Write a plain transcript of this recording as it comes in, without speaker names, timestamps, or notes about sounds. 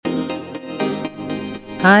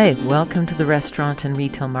Hi, welcome to the Restaurant and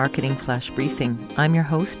Retail Marketing Flash Briefing. I'm your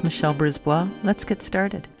host, Michelle Brisbois. Let's get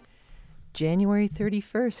started. January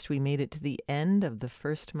 31st, we made it to the end of the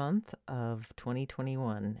first month of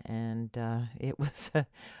 2021, and it was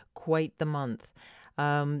quite the month.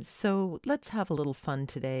 So let's have a little fun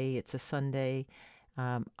today. It's a Sunday.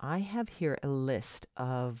 I have here a list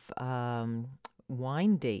of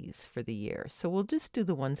wine days for the year. So we'll just do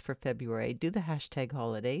the ones for February, do the hashtag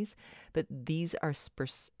holidays, but these are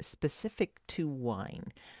specific to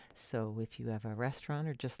wine. So if you have a restaurant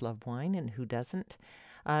or just love wine, and who doesn't?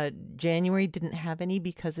 January didn't have any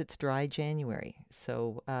because it's dry January.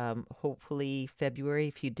 So hopefully February,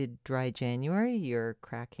 if you did dry January, you're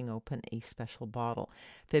cracking open a special bottle.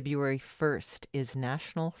 February 1st is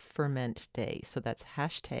National Ferment Day. So that's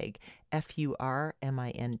hashtag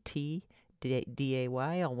FURMINT DAY,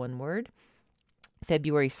 all one word.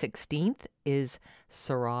 February 16th is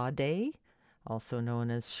Syrah Day, also known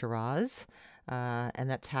as Shiraz, and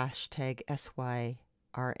that's hashtag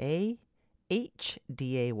SYRAHDAY.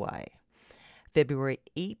 February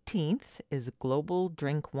 18th is Global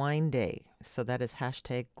Drink Wine Day. So that is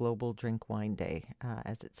hashtag Global Drink Wine Day,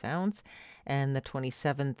 as it sounds. And the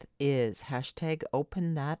 27th is hashtag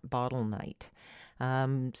Open That Bottle Night.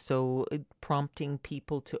 So prompting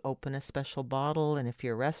people to open a special bottle. And if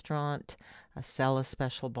you're a restaurant, sell a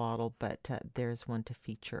special bottle. But there's one to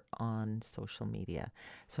feature on social media.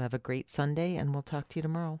 So have a great Sunday, and we'll talk to you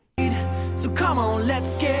tomorrow. So come on,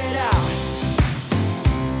 let's get out.